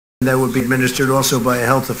that would be administered also by a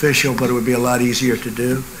health official, but it would be a lot easier to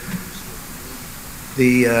do.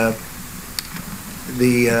 The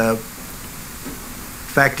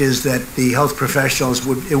fact is that the health professionals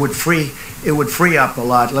would free up a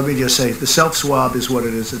lot. Let me just say, the self-swab is what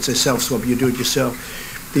it is. It's a self-swab. You do it yourself.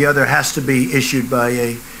 The other has to be issued by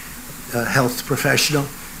a health professional,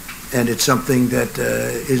 and it's something that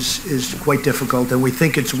is quite difficult. And we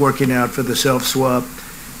think it's working out for the self-swab.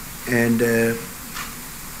 And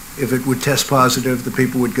if it would test positive, the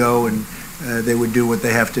people would go and they would do what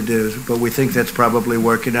they have to do. But we think that's probably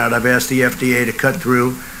working out. I've asked the FDA to cut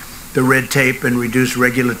through the red tape and reduce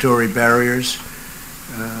regulatory barriers.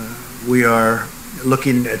 We are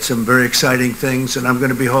looking at some very exciting things, and I'm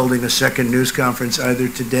going to be holding a second news conference either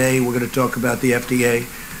today. We're going to talk about the FDA.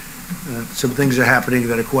 Some things are happening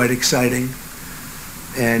that are quite exciting,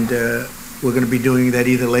 and we're going to be doing that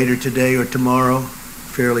either later today or tomorrow,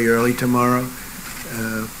 fairly early tomorrow.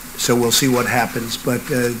 So we'll see what happens. But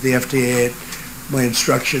the FDA, my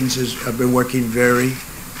instructions is I've been working very,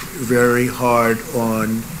 very hard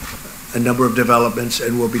on a number of developments,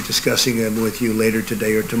 and we'll be discussing them with you later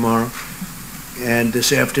today or tomorrow. And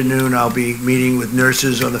this afternoon, I'll be meeting with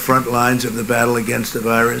nurses on the front lines of the battle against the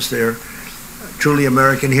virus. They're truly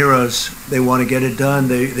American heroes. They want to get it done.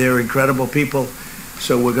 They're incredible people.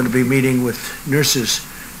 So we're going to be meeting with nurses,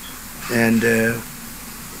 and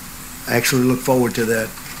I actually look forward to that.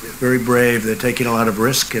 They're very brave. They're taking a lot of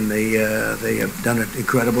risk, and they have done an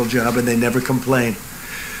incredible job, and they never complain.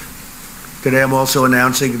 Today I'm also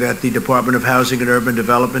announcing that the Department of Housing and Urban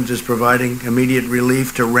Development is providing immediate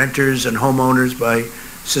relief to renters and homeowners by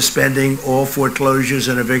suspending all foreclosures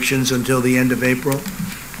and evictions until the end of April.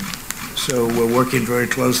 So we're working very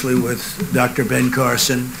closely with Dr. Ben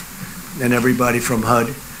Carson and everybody from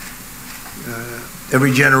HUD.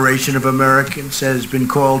 Every generation of Americans has been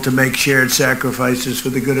called to make shared sacrifices for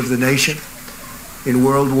the good of the nation. In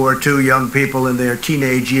World War II, young people in their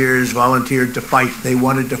teenage years volunteered to fight. They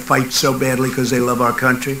wanted to fight so badly because they love our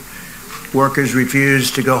country. Workers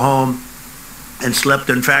refused to go home and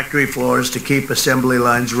slept on factory floors to keep assembly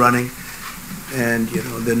lines running. And, you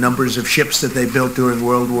know, the numbers of ships that they built during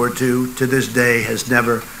World War II to this day has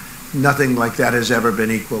nothing like that has ever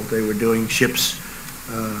been equal. They were doing ships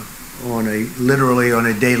literally on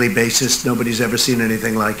a daily basis. Nobody's ever seen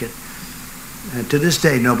anything like it. And to this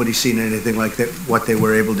day, nobody's seen anything like that, what they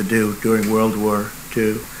were able to do during World War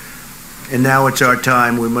II. And now it's our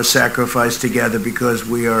time. We must sacrifice together because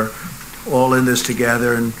we are all in this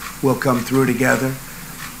together, and we'll come through together.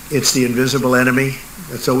 It's the invisible enemy.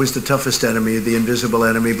 That's always the toughest enemy, the invisible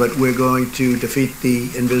enemy, but we're going to defeat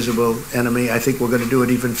the invisible enemy. I think we're going to do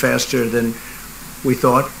it even faster than we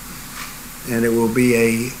thought, and it will be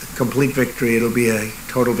a complete victory. It'll be a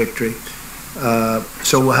total victory.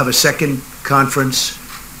 So we'll have a second conference,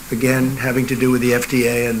 again, having to do with the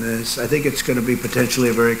FDA, and I think it's going to be potentially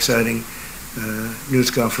a very exciting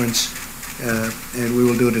news conference, and we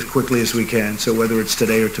will do it as quickly as we can, so whether it's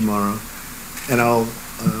today or tomorrow. And I'll,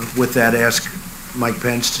 with that, ask Mike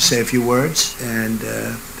Pence to say a few words, and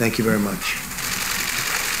thank you very much.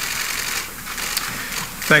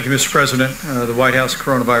 Thank you, Mr. President. The White House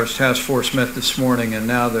Coronavirus Task Force met this morning, and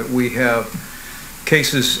now that we have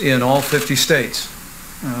cases in all 50 states,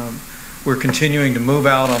 we're continuing to move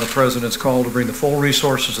out on the President's call to bring the full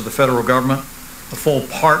resources of the federal government, a full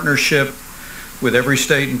partnership with every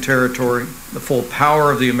state and territory, the full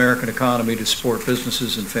power of the American economy to support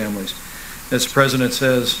businesses and families. As the President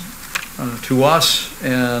says to us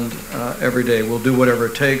and every day, we'll do whatever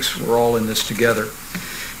it takes. We're all in this together.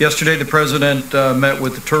 Yesterday, the President met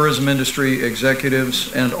with the tourism industry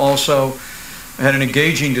executives and also had an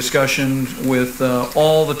engaging discussion with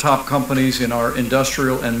all the top companies in our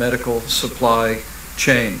industrial and medical supply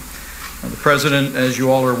chain. The President, as you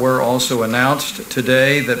all are aware, also announced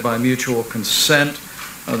today that by mutual consent,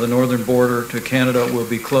 the northern border to Canada will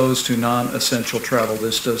be closed to non-essential travel.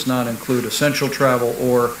 This does not include essential travel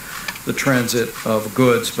or the transit of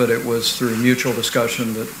goods, but it was through mutual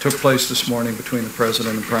discussion that took place this morning between the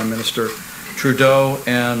President and Prime Minister Trudeau,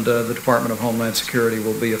 and the Department of Homeland Security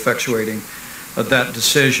will be effectuating that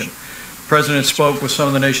decision. The President spoke with some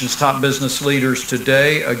of the nation's top business leaders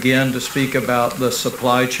today, again, to speak about the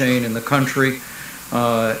supply chain in the country.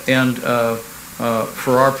 For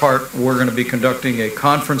our part, we're going to be conducting a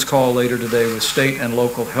conference call later today with state and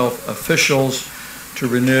local health officials to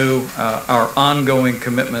renew our ongoing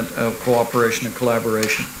commitment of cooperation and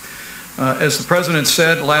collaboration. As the President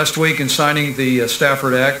said last week in signing the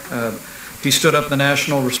Stafford Act, he stood up the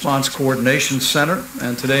National Response Coordination Center,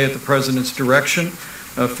 and today at the President's direction,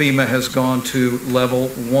 FEMA has gone to level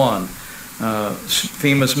 1.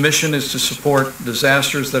 FEMA's mission is to support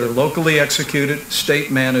disasters that are locally executed, state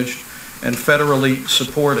managed, and federally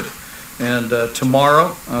supported. And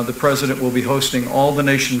tomorrow, the President will be hosting all the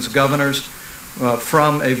nation's governors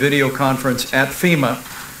from a video conference at FEMA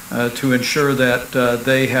to ensure that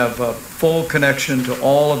they have a full connection to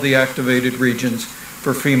all of the activated regions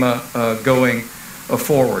for FEMA going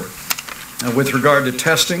forward. With regard to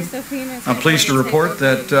testing, I'm pleased to report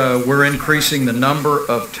that we're increasing the number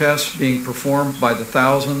of tests being performed by the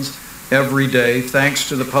thousands every day, thanks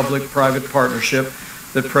to the public-private partnership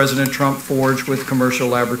that President Trump forged with commercial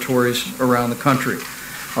laboratories around the country.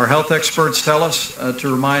 Our health experts tell us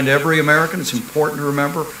to remind every American, it's important to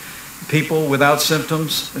remember, people without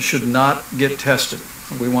symptoms should not get tested.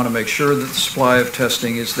 We want to make sure that the supply of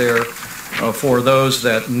testing is there for those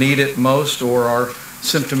that need it most or are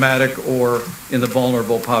symptomatic or in the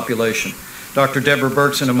vulnerable population. Dr. Deborah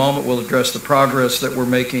Birx in a moment will address the progress that we're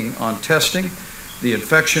making on testing, the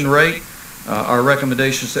infection rate, our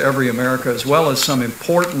recommendations to every American, as well as some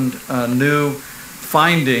important new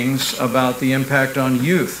findings about the impact on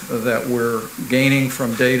youth that we're gaining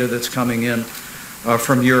from data that's coming in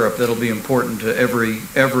from Europe that'll be important to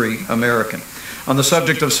every American. On the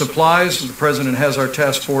subject of supplies, the President has our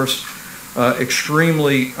task force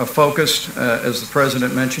extremely focused, as the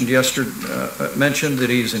President mentioned mentioned that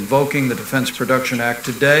he's invoking the Defense Production Act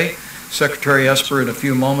today. Secretary Esper in a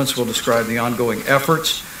few moments will describe the ongoing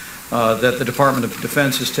efforts that the Department of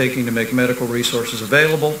Defense is taking to make medical resources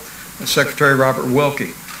available. Secretary Robert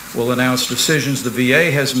Wilkie will announce decisions the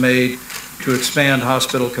VA has made to expand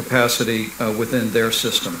hospital capacity within their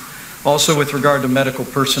system. Also, with regard to medical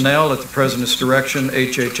personnel, at the President's direction,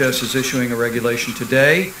 HHS is issuing a regulation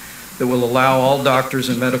today that will allow all doctors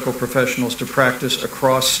and medical professionals to practice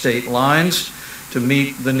across state lines to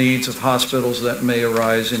meet the needs of hospitals that may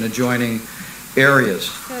arise in adjoining areas.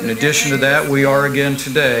 In addition to that, we are again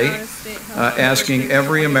today asking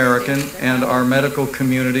every American and our medical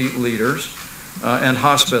community leaders and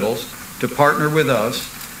hospitals to partner with us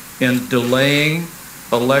in delaying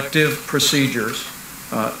elective procedures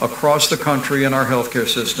across the country in our healthcare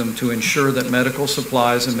system to ensure that medical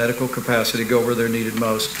supplies and medical capacity go where they're needed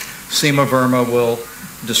most. Seema Verma will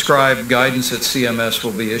describe guidance that CMS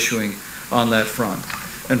will be issuing on that front.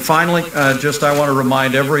 And finally, I want to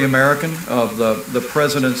remind every American of the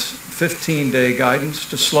President's 15-day guidance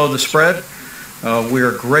to slow the spread. We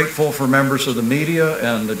are grateful for members of the media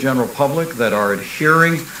and the general public that are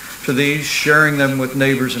adhering to these, sharing them with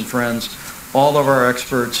neighbors and friends. All of our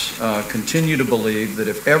experts continue to believe that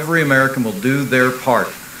if every American will do their part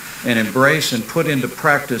and embrace and put into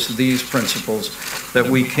practice these principles, that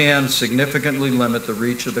we can significantly limit the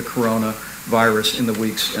reach of the coronavirus in the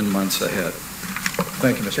weeks and months ahead.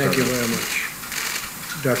 Thank you, Mr. President. Thank you very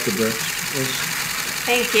much. Dr. Birx, please.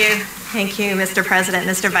 Thank you. Thank you, Mr. President,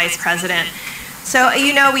 Mr. Vice President. So,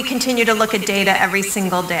 you know, we continue to look at data every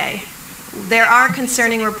single day. There are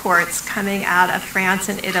concerning reports coming out of France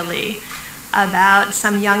and Italy about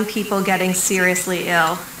some young people getting seriously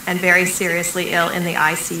ill and very seriously ill in the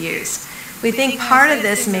ICUs. We think part of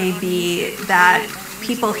this may be that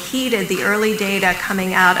people heeded the early data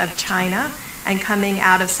coming out of China and coming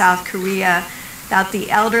out of South Korea that the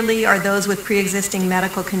elderly or those with pre-existing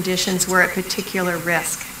medical conditions were at particular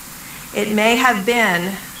risk. It may have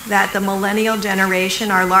been that the millennial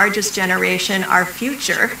generation, our largest generation, our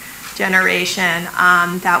future generation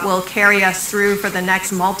that will carry us through for the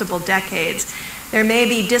next multiple decades, there may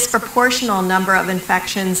be disproportional number of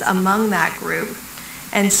infections among that group.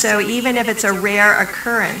 And so even if it's a rare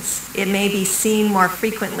occurrence, it may be seen more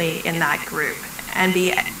frequently in that group and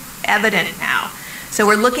be evident now. So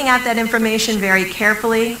we're looking at that information very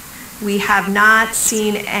carefully. We have not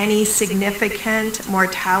seen any significant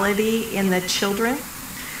mortality in the children,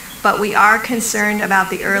 but we are concerned about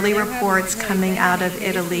the early reports coming out of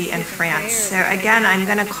Italy and France. So again, I'm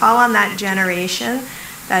going to call on that generation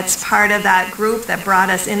that's part of that group that brought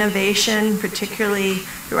us innovation, particularly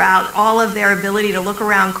throughout all of their ability to look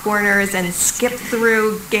around corners and skip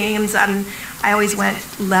through games. I always went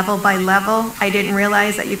level by level. I didn't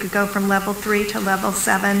realize that you could go from level 3 to level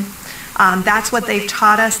 7. That's what they've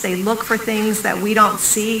taught us. They look for things that we don't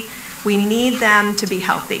see. We need them to be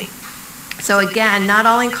healthy. So again, not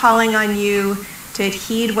only calling on you to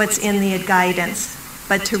heed what's in the guidance,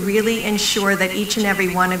 but to really ensure that each and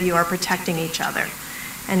every one of you are protecting each other.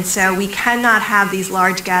 And so we cannot have these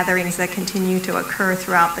large gatherings that continue to occur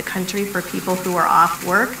throughout the country for people who are off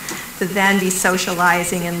work to then be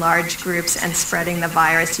socializing in large groups and spreading the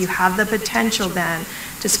virus. You have the potential then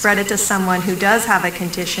to spread it to someone who does have a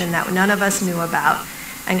condition that none of us knew about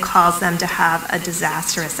and cause them to have a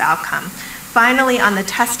disastrous outcome. Finally, on the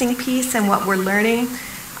testing piece and what we're learning,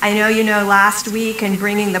 I know you know last week in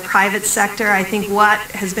bringing the private sector, I think what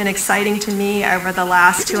has been exciting to me over the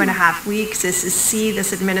last 2.5 weeks is to see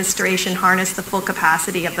this administration harness the full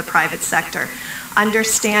capacity of the private sector,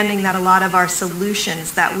 understanding that a lot of our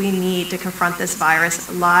solutions that we need to confront this virus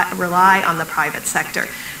rely on the private sector.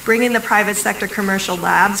 Bringing the private sector commercial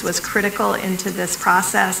labs was critical into this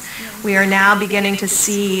process. We are now beginning to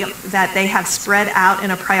see that they have spread out in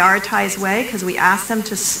a prioritized way because we asked them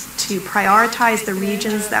to prioritize the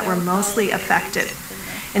regions that were mostly affected.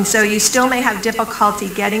 And so you still may have difficulty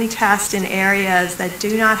getting tests in areas that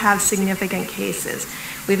do not have significant cases.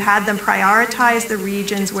 We've had them prioritize the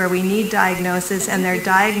regions where we need diagnosis and their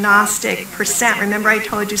diagnostic percent. Remember I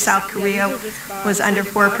told you South Korea was under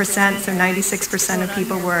 4%, so 96% of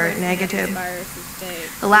people were negative.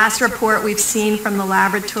 The last report we've seen from the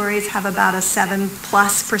laboratories have about a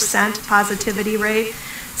 7+% positivity rate.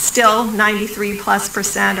 Still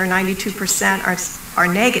 93+% or 92% are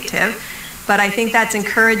negative. But I think that's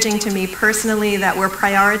encouraging to me personally that we're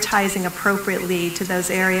prioritizing appropriately to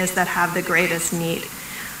those areas that have the greatest need.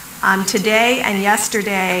 Today and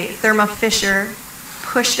yesterday, Thermo Fisher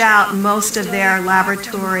pushed out most of their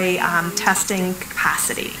laboratory testing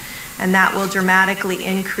capacity, and that will dramatically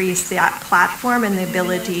increase that platform and the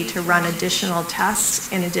ability to run additional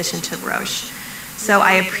tests in addition to Roche. So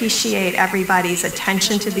I appreciate everybody's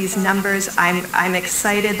attention to these numbers. I'm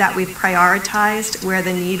excited that we've prioritized where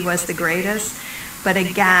the need was the greatest. But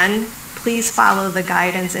again, please follow the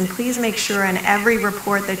guidance and please make sure in every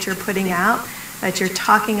report that you're putting out that you're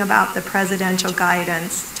talking about the presidential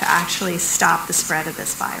guidance to actually stop the spread of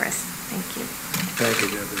this virus. Thank you. Thank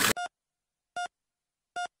you, Deborah.